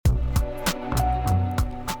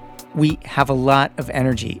We have a lot of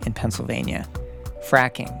energy in Pennsylvania.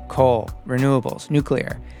 Fracking, coal, renewables,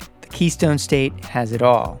 nuclear. The Keystone State has it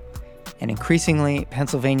all. And increasingly,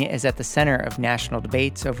 Pennsylvania is at the center of national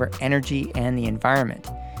debates over energy and the environment.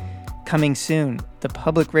 Coming soon, the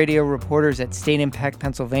public radio reporters at StateImpact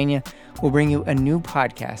Pennsylvania will bring you a new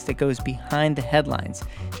podcast that goes behind the headlines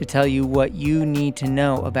to tell you what you need to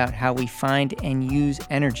know about how we find and use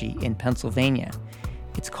energy in Pennsylvania.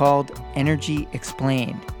 It's called Energy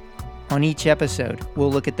Explained. On each episode,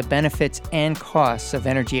 we'll look at the benefits and costs of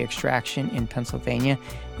energy extraction in Pennsylvania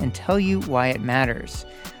and tell you why it matters.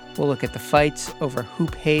 We'll look at the fights over who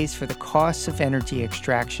pays for the costs of energy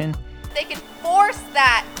extraction. They can force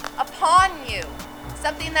that upon you,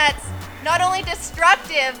 something that's not only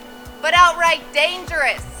destructive, but outright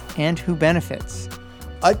dangerous. And who benefits.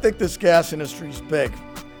 I think this gas industry is big.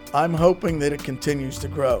 I'm hoping that it continues to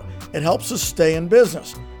grow. It helps us stay in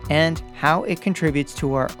business. And how it contributes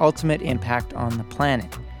to our ultimate impact on the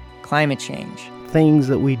planet, climate change. Things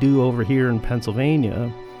that we do over here in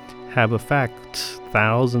Pennsylvania have effects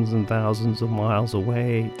thousands and thousands of miles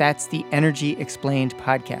away. That's the Energy Explained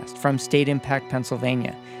podcast from StateImpact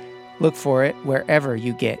Pennsylvania. Look for it wherever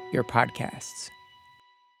you get your podcasts.